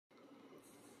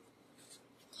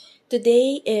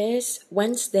Today is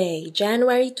Wednesday,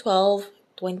 January 12,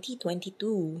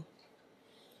 2022.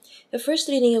 The first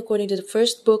reading according to the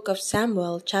first book of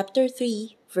Samuel, chapter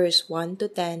 3, verse 1 to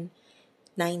 10,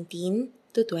 19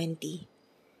 to 20.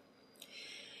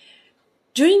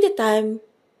 During the time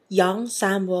young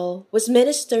Samuel was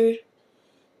minister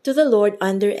to the Lord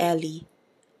under Eli,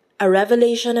 a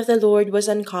revelation of the Lord was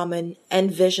uncommon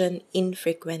and vision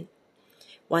infrequent.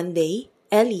 One day,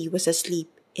 Eli was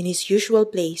asleep in his usual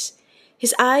place.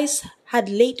 His eyes had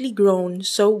lately grown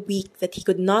so weak that he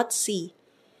could not see.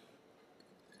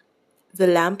 The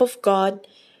lamp of God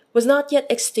was not yet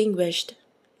extinguished,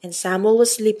 and Samuel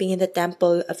was sleeping in the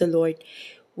temple of the Lord,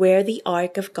 where the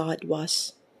ark of God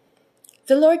was.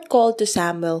 The Lord called to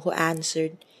Samuel, who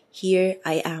answered, "Here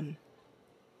I am."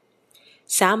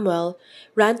 Samuel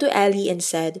ran to Eli and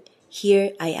said,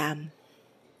 "Here I am."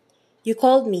 "You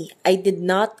called me. I did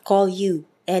not call you,"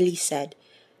 Eli said.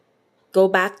 "Go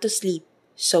back to sleep."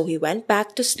 So he went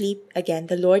back to sleep. Again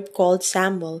the Lord called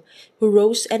Samuel, who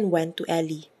rose and went to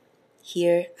Eli.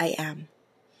 "Here I am."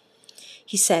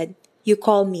 He said, "You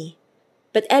call me."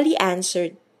 But Eli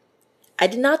answered, "I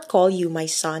did not call you, my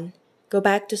son. Go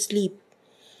back to sleep."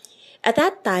 At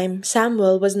that time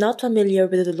Samuel was not familiar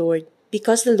with the Lord,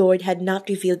 because the Lord had not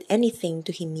revealed anything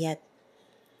to him yet.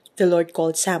 The Lord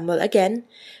called Samuel again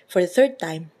for the third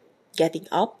time. Getting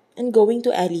up and going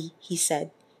to Eli, he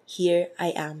said, "Here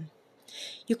I am."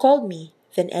 "You called me."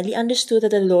 Then Eli understood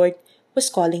that the Lord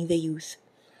was calling the youth.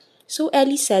 So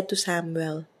Eli said to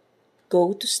Samuel,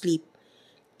 "Go to sleep.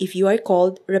 If you are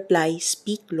called, reply,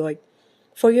 'Speak, Lord,'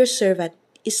 for your servant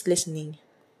is listening."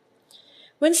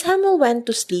 When Samuel went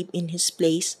to sleep in his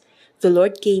place, the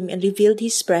Lord came and revealed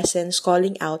his presence,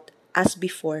 calling out as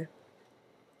before,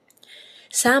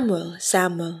 "Samuel,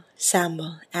 Samuel,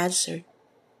 Samuel," answered,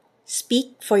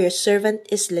 "Speak, for your servant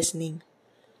is listening."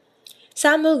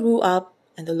 Samuel grew up,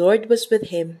 and the Lord was with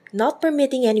him, not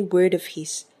permitting any word of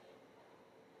his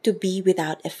to be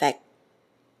without effect.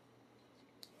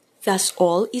 Thus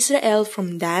all Israel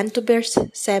from Dan to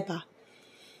Beersheba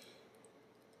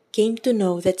came to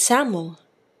know that Samuel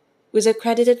was a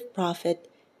credited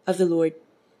prophet of the Lord.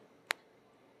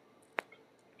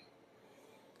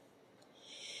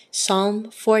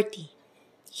 Psalm 40.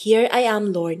 Here I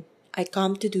am, Lord, I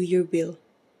come to do your will.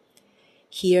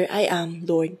 Here I am,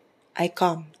 Lord, I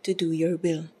come to do your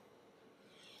will.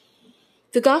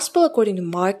 The Gospel according to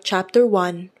Mark chapter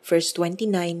 1, verse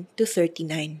 29 to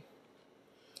 39.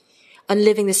 On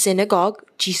leaving the synagogue,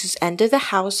 Jesus entered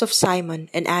the house of Simon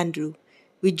and Andrew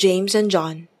with James and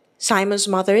John. Simon's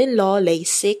mother-in-law lay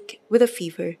sick with a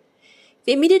fever.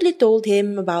 They immediately told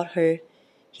him about her.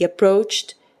 He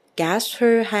approached, grasped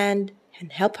her hand,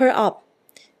 and helped her up.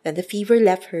 Then the fever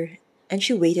left her, and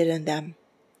she waited on them.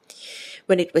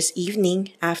 When it was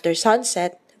evening, after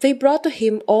sunset, they brought to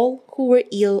him all who were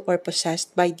ill or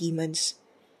possessed by demons.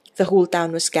 The whole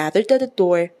town was gathered at the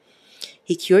door.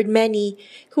 He cured many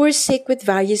who were sick with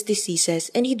various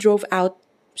diseases, and he drove out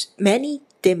many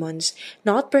demons,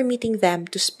 not permitting them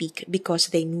to speak because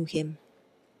they knew him.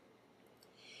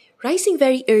 Rising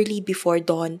very early before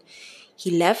dawn,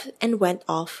 he left and went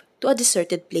off to a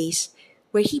deserted place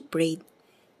where he prayed.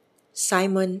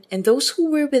 Simon and those who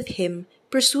were with him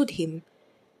pursued him,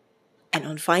 and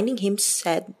on finding him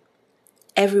said,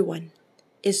 "Everyone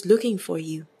is looking for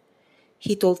you."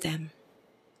 He told them,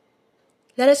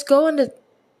 "Let us go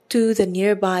to the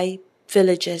nearby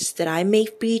villages, that I may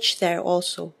preach there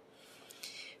also.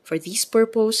 For this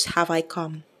purpose have I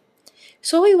come."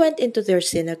 So he went into their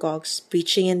synagogues,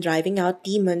 preaching and driving out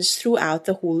demons throughout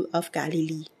the whole of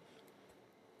Galilee.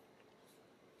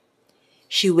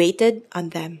 She waited on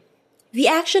them. The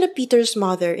action of Peter's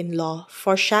mother-in-law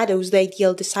foreshadows the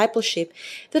ideal discipleship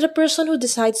that a person who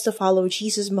decides to follow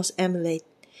Jesus must emulate.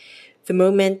 The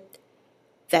moment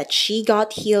that she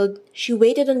got healed, she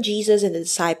waited on Jesus and the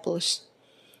disciples.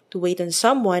 To wait on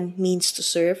someone means to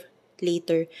serve.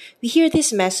 Later, we hear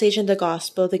this message in the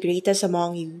gospel: "The greatest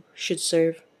among you should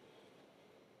serve."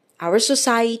 Our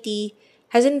society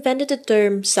has invented the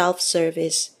term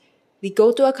self-service. We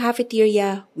go to a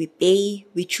cafeteria, we pay,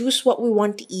 we choose what we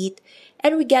want to eat,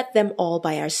 and we get them all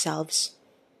by ourselves.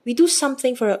 We do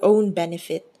something for our own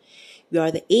benefit. We are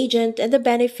the agent and the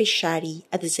beneficiary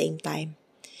at the same time.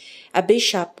 A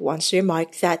bishop once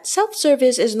remarked that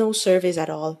self-service is no service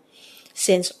at all,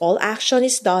 since all action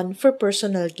is done for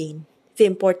personal gain. The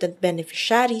important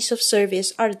beneficiaries of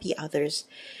service are the others.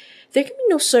 There can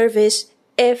be no service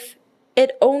if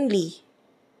it only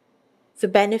the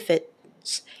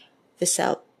benefits the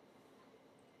self.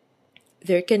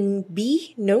 There can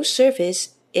be no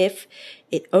service if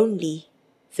it only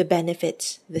the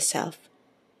benefits the self.